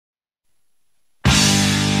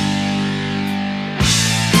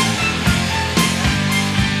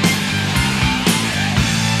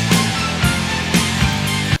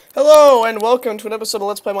Hello and welcome to an episode of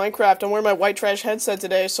Let's Play Minecraft. I'm wearing my white trash headset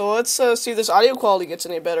today, so let's see if this audio quality gets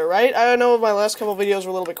any better, right? I know my last couple videos were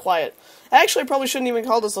a little bit quiet. Actually, I probably shouldn't even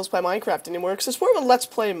call this Let's Play Minecraft anymore, because it's more of a Let's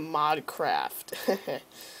Play Modcraft.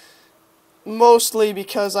 Mostly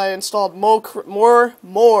because I installed more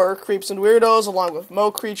creeps and weirdos, along with mo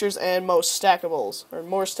creatures and mo stackables. Or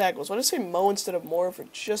more stackables. Why did I say mo instead of more for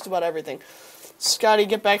just about everything? Scotty,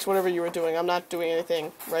 get back to whatever you were doing. I'm not doing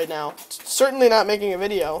anything right now. Certainly not making a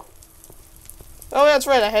video. Oh, that's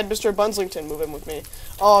right. I had Mr. Bunslington move in with me.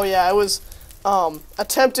 Oh, yeah. I was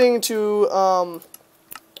attempting to,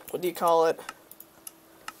 what do you call it?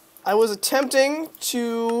 I was attempting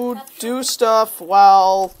to do stuff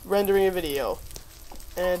while rendering a video.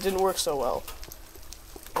 And it didn't work so well.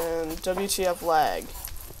 And WTF lag.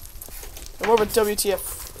 I'm more of a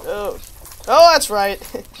WTF... Oh, that's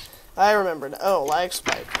right. I remember now. Oh, lag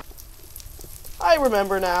spike. I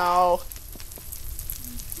remember now.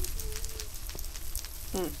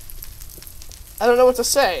 I don't know what to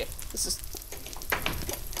say. This is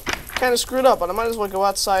kind of screwed up, but I might as well go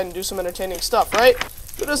outside and do some entertaining stuff, right?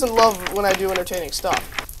 Who doesn't love when I do entertaining stuff?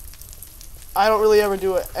 I don't really ever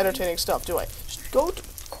do entertaining stuff, do I? Just go to...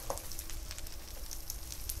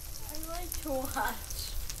 I like to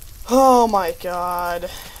watch. Oh my god.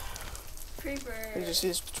 Creeper.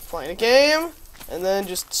 He's playing a game, and then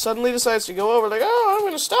just suddenly decides to go over like, oh, I'm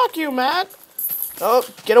gonna stalk you, Matt. Oh,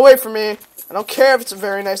 get away from me. I don't care if it's a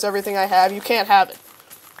very nice everything I have, you can't have it.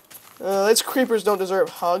 These creepers don't deserve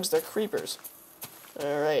hugs, they're creepers.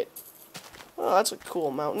 Alright. Oh, that's a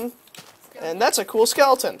cool mountain. And that's a cool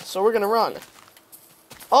skeleton, so we're gonna run.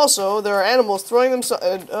 Also, there are animals throwing themselves...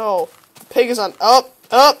 oh, the pig is on...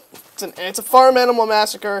 It's a farm animal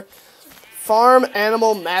massacre. Farm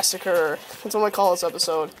Animal Massacre. That's what I call this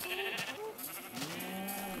episode.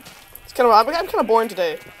 It's kind of... I'm kind of boring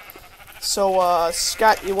today. So,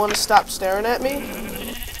 Scott, you want to stop staring at me?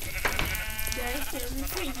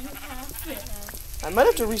 I might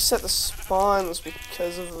have to reset the spawns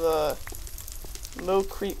because of the low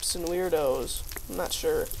creeps and weirdos. I'm not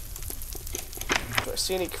sure. Do I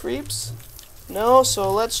see any creeps? No,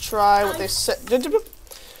 so let's try what they said.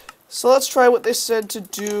 So let's try what they said to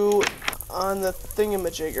do on the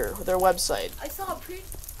thingamajigger, their website. I saw a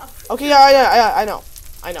okay, yeah, I know.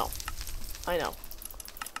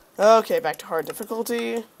 Okay, back to hard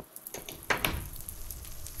difficulty.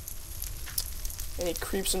 Any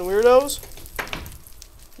creeps and weirdos?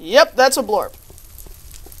 Yep, that's a blorp.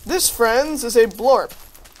 This, friends, is a blorp.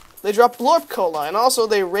 They drop blorp cola, and also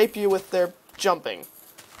they rape you with their jumping.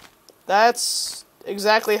 That's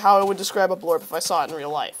exactly how I would describe a blorp if I saw it in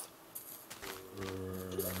real life.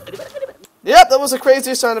 Yep, that was the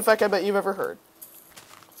craziest sound effect I bet you've ever heard.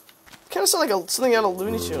 Kind of sound like something out of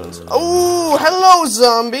Looney Tunes. Oh, hello,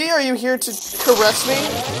 zombie. Are you here to caress me?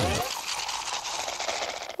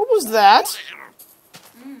 What was that?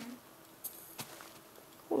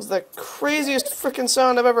 What was the craziest freaking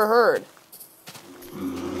sound I've ever heard?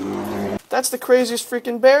 That's the craziest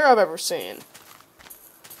freaking bear I've ever seen.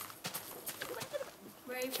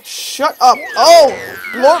 Shut up. Oh,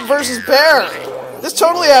 blorp versus bear. This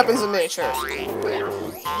totally happens in nature.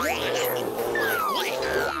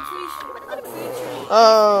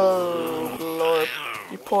 Oh, blorp.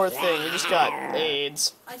 You poor thing. You just got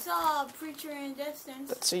AIDS. I saw a preacher in the distance.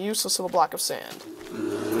 That's a useless little block of sand.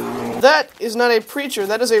 That is not a preacher.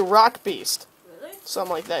 That is a rock beast. Really?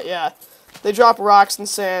 Something like that, yeah. They drop rocks and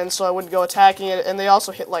sand, so I wouldn't go attacking it, and they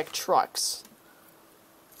also hit, like, trucks.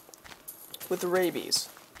 With rabies.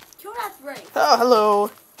 Kill that ray. Oh,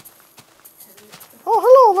 hello. Oh,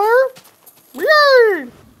 hello there.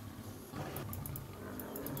 Yay!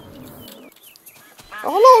 Oh,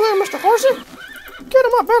 hello there, Mr. Horsey. Get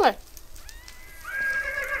in my belly.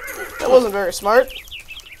 That wasn't very smart.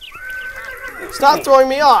 Stop throwing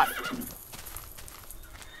me off.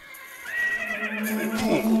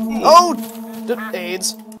 Oh,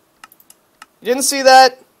 AIDS. You didn't see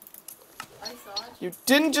that. I saw it. You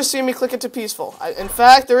didn't just see me click it to peaceful. In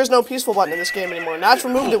fact, there is no peaceful button in this game anymore. Notch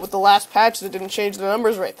removed it with the last patch that didn't change the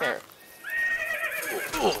numbers right there.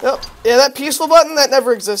 Oh, yeah, that peaceful button, that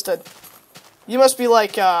never existed. You must be,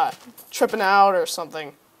 like, tripping out or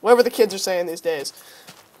something. Whatever the kids are saying these days.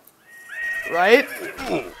 Right?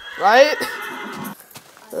 Right?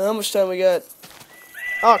 How much time we got?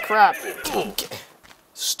 Oh, crap.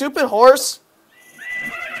 Stupid horse.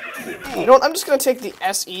 You know what? I'm just going to take the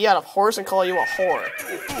S-E out of horse and call you a whore.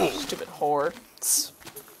 Stupid whore.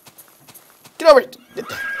 Get over it.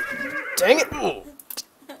 Dang it.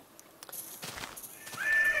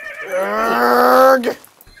 Urgh.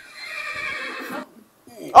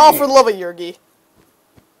 Oh, for the love of Yergi.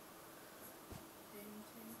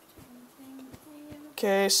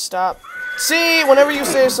 Okay, stop. See, whenever you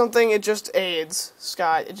say something, it just aids,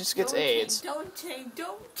 Scott. It just gets Don't tame, aids. Don't tame,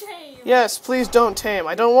 don't tame. Yes, please don't tame.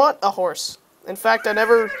 I don't want a horse. In fact, I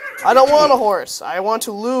don't want a horse. I want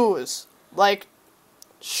to lose. Like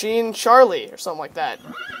Sheen Charlie or something like that.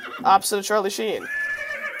 Opposite of Charlie Sheen.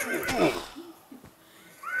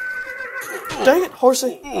 Dang it,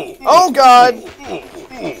 horsey. Oh, God.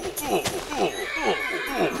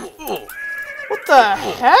 What the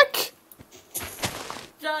heck?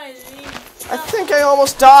 Die, I think I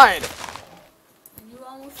almost died. and you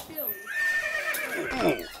almost killed.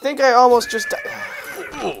 I think I almost just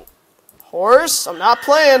died. Horse, I'm not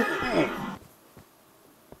playing.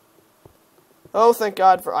 Oh, thank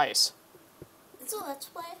God for ice. It's a let's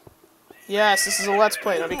play. Yes, this is a let's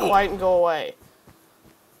play. Now be quiet and go away.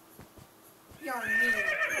 You're mean.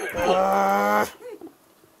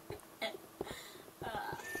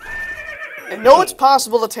 I know it's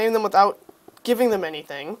possible to tame them without giving them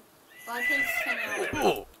anything. Well, it takes 10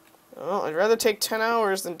 hours. Oh, I'd rather take 10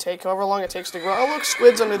 hours than take however long it takes to grow. Oh, look,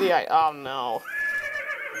 squid's under the ice. Oh, no.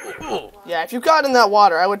 Yeah, if you got in that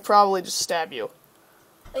water, I would probably just stab you.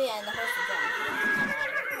 Oh yeah, and the horse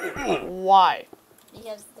will drown. Why?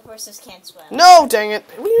 Because the horses can't swim. No, dang it.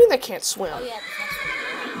 What do you mean they can't swim? Oh yeah, they can't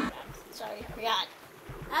swim. Sorry, forgot.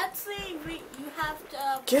 Actually, you have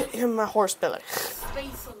to Get him a horse belly.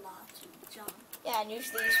 space a lot to jump. Yeah, and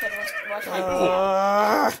usually you swim much like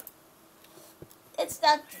that. It's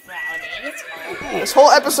not drowning, it's fine. This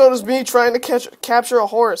whole episode is me trying to capture a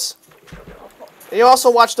horse. You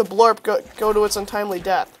also watched a blurp go to its untimely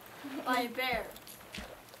death. By a bear.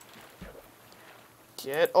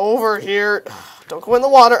 Get over here. Don't go in the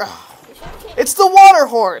water. You should kill It's the water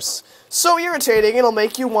horse. So irritating, it'll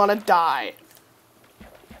make you want to die.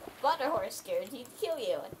 water horse guaranteed to kill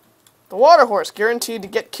you. The water horse guaranteed to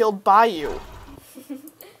get killed by you.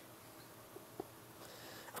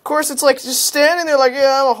 Of course, it's like just standing there like,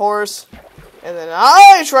 yeah, I'm a horse. And then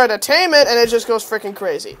I try to tame it, and it just goes freaking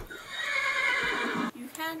crazy. You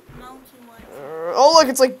can't mount too much. Oh, look,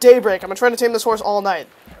 it's like daybreak. I'm gonna try to tame this horse all night.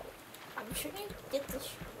 Shouldn't you get the...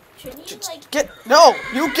 Shouldn't you, like... No,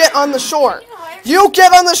 you get on the shore. Shouldn't you harvest, You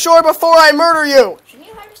get on the shore before I murder you. shouldn't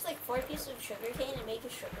you harvest like 4 pieces of sugar cane and make a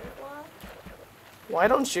sugar block? Why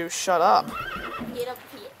don't you shut up? Get a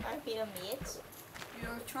meat?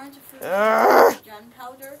 You're trying to fruit Urgh.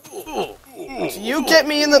 gunpowder. You get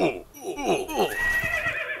me in the...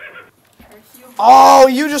 Curse you. Oh,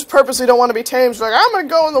 you just purposely don't want to be tamed. You're like, I'm gonna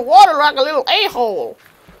go in the water like a little a-hole.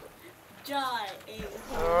 Die,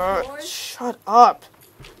 a horse. Shut up.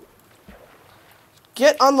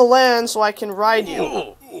 Get on the land so I can ride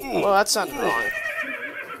you. Well, that sounded wrong.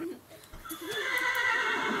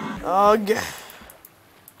 Ugh. You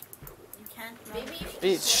can't mount. Maybe you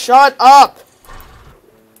should... Shut up.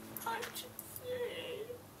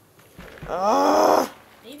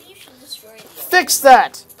 Maybe you should destroy the... Fix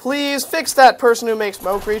that. Please fix that, person who makes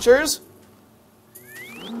Mo creatures.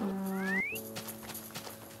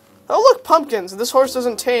 Oh, look, pumpkins. If this horse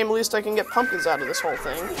doesn't tame, at least I can get pumpkins out of this whole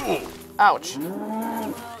thing. Ouch.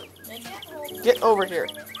 Get over here.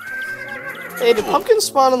 Hey, do pumpkins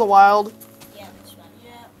spawn in the wild? Yeah, that's fine.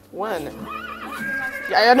 Yeah. When?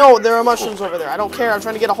 Yeah, I know, there are mushrooms over there. I don't care, I'm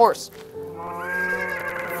trying to get a horse.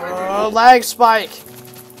 Lag spike.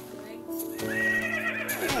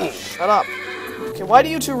 Shut up. Okay, why do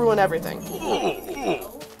you two ruin everything?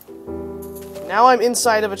 Now I'm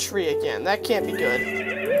inside of a tree again. That can't be good.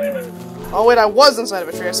 Oh wait, I was inside of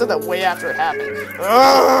a tree. I said that way after it happened.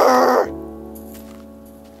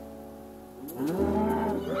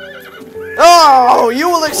 Oh, you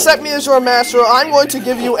will accept me as your master. I'm going to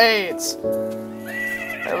give you AIDS. I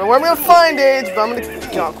don't know where I'm going to find AIDS, but I'm going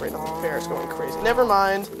to... Oh, great. The bear's going crazy. Never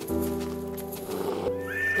mind.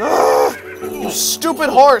 You stupid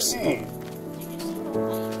horse.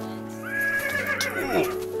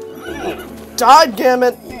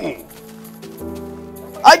 Goddammit.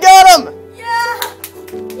 I got him! Yeah!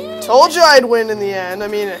 Told you I'd win in the end. I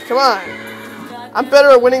mean, come on. I'm better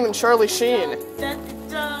at winning than Charlie Sheen. Da, da,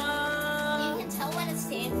 da. You can tell when it's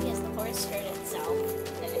tamed because the horse hurt itself.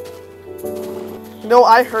 No,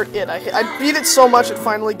 I hurt it. I beat it so much it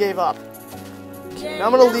finally gave up. Now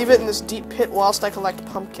I'm gonna leave it in this deep pit whilst I collect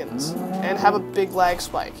pumpkins. And have a big lag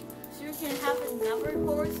spike. So you can have another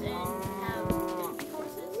horse and have 50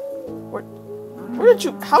 horses? Where did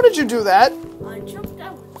you... How did you do that? I jumped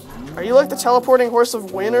out. Are you like the teleporting horse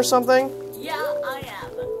of Wynn or something? Yeah, I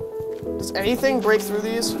am. Does anything break through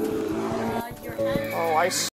these? Your hand. Oh, I